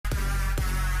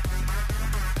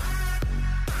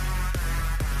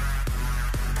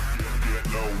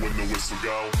when the whistle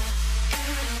go.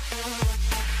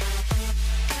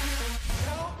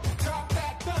 Don't drop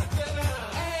that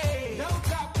dun-dun-dun. Hey, don't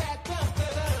drop that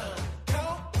dun-dun-dun.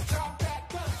 Don't drop that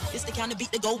dun-dun-dun. It's the kind of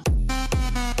beat that go.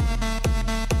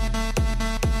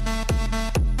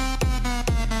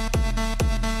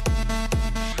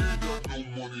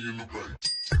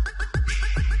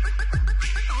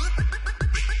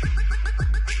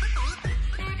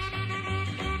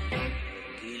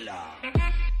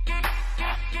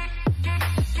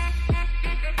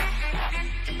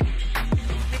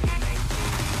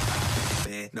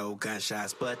 No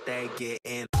gunshots, but they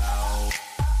getting low,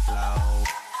 low,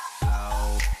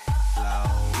 low, low,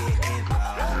 getting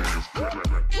low.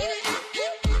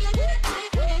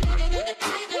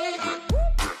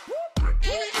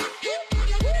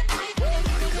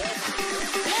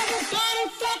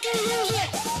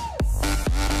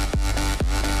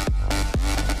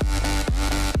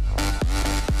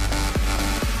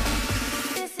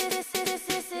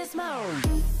 This is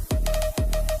mode.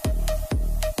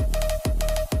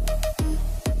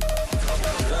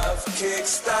 Kick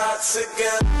starts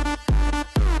again.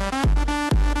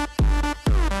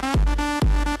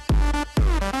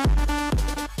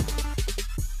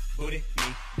 Put it me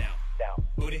down, down.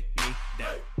 Put it me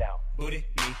down, down. Put it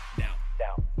me down,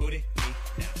 down. Put it me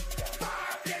down, down.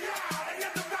 Get loud and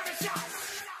let the rocket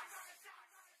shots.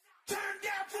 Turn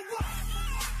down for what?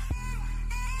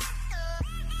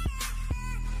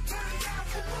 Turn down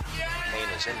for what? Yeah. Pain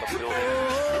is in the building.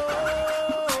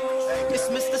 It's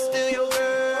Mr. Steal Your Girl.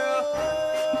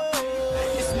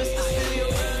 It's Mr. Steal Your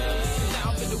Girl. Now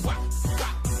I'm finna whack,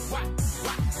 whack, whack,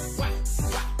 whack, whack,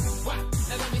 whack, whack.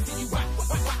 Now let me see you whack, whack,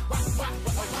 whack, whack, whack,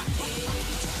 whack, whack.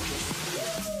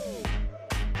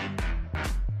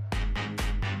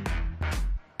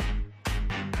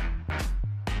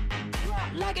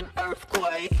 Like an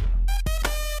earthquake.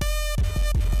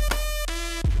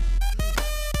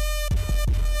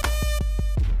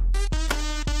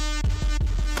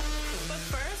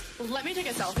 Let me take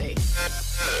a selfie.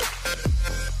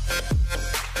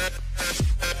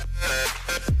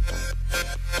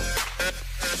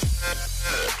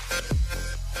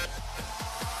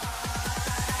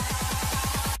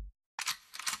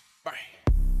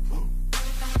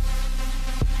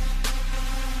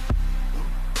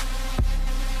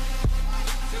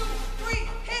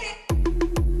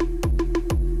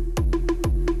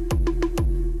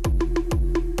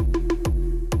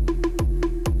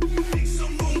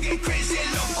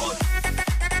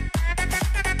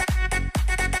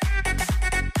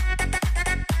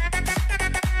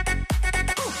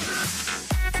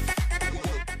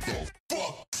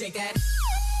 Shake that.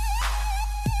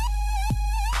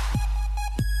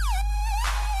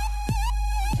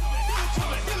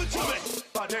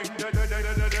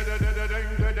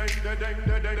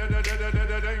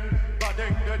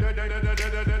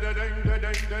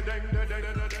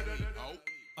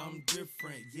 I'm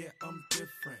different, yeah, I'm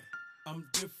different. I'm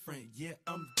different, yeah,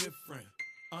 I'm different.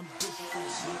 I'm different.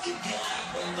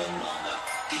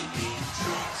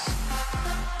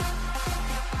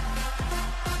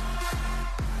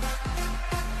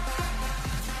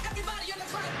 Everybody on the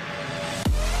front.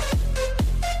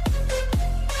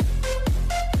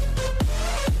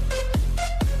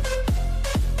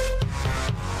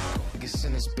 You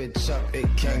send this bitch up, it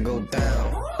can't go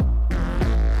down.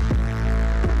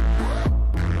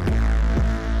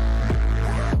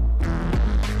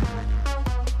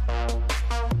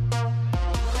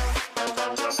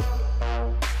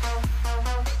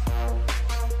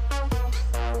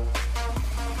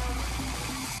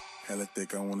 Hella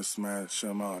thick, I wanna smash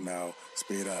them out now.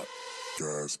 Speed up.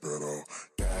 Gas pedal,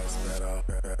 gas pedal,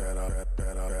 pedal,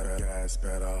 pedal, gas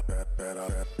pedal, pedal,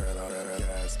 pedal,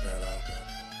 gas pedal.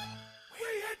 We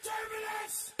hit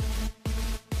turbulence.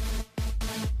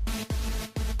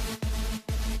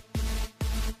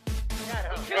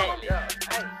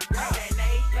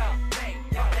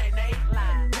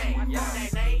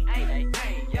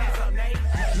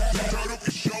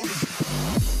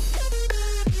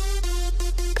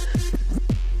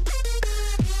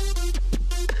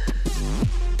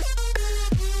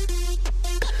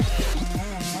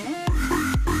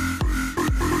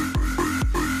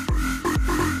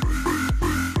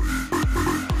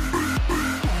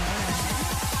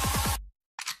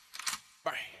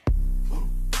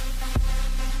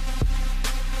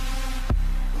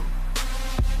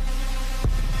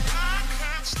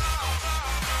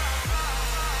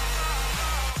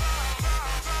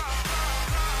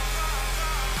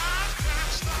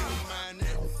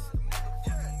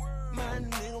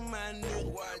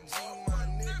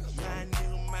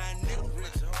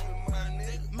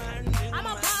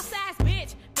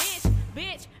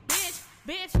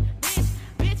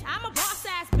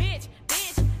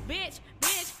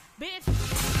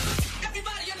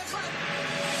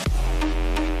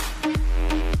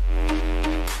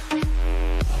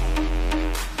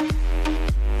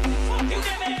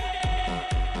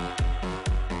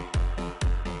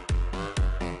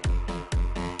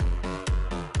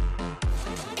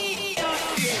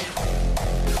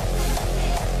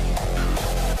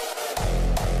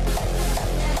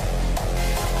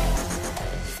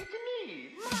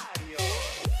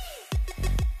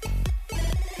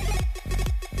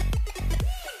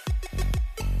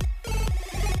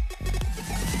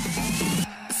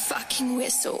 fucking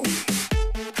whistle.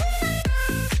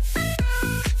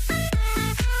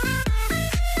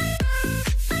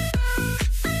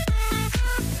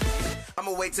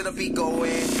 I'ma wait till the beat go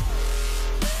in.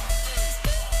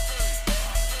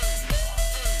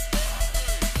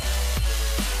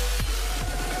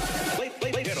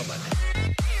 Wait, gentlemen.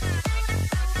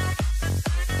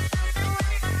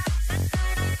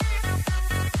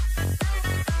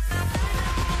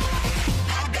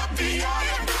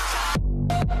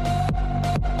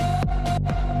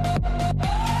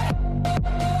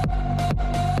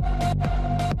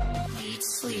 Eat,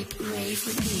 sleep, rave,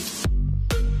 repeat.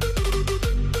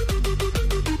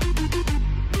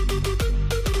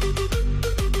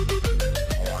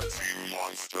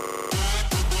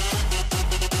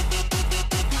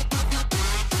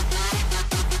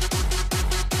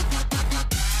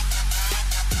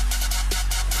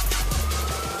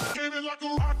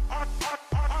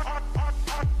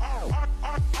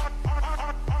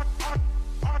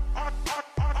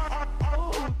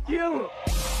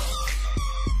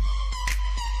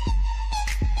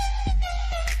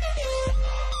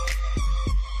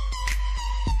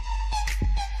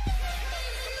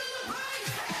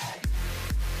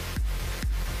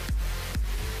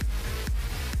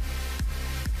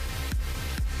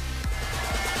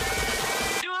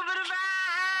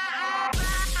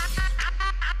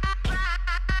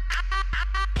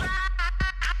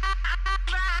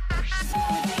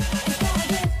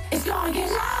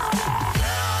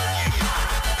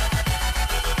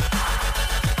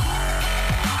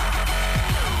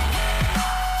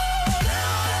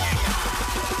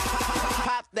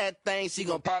 That thing, she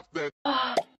gon' pop that.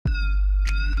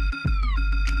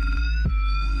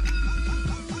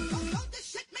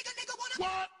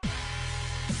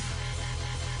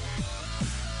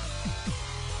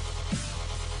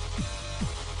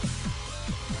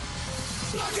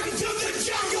 Welcome to the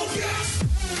jungle,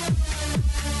 bitch!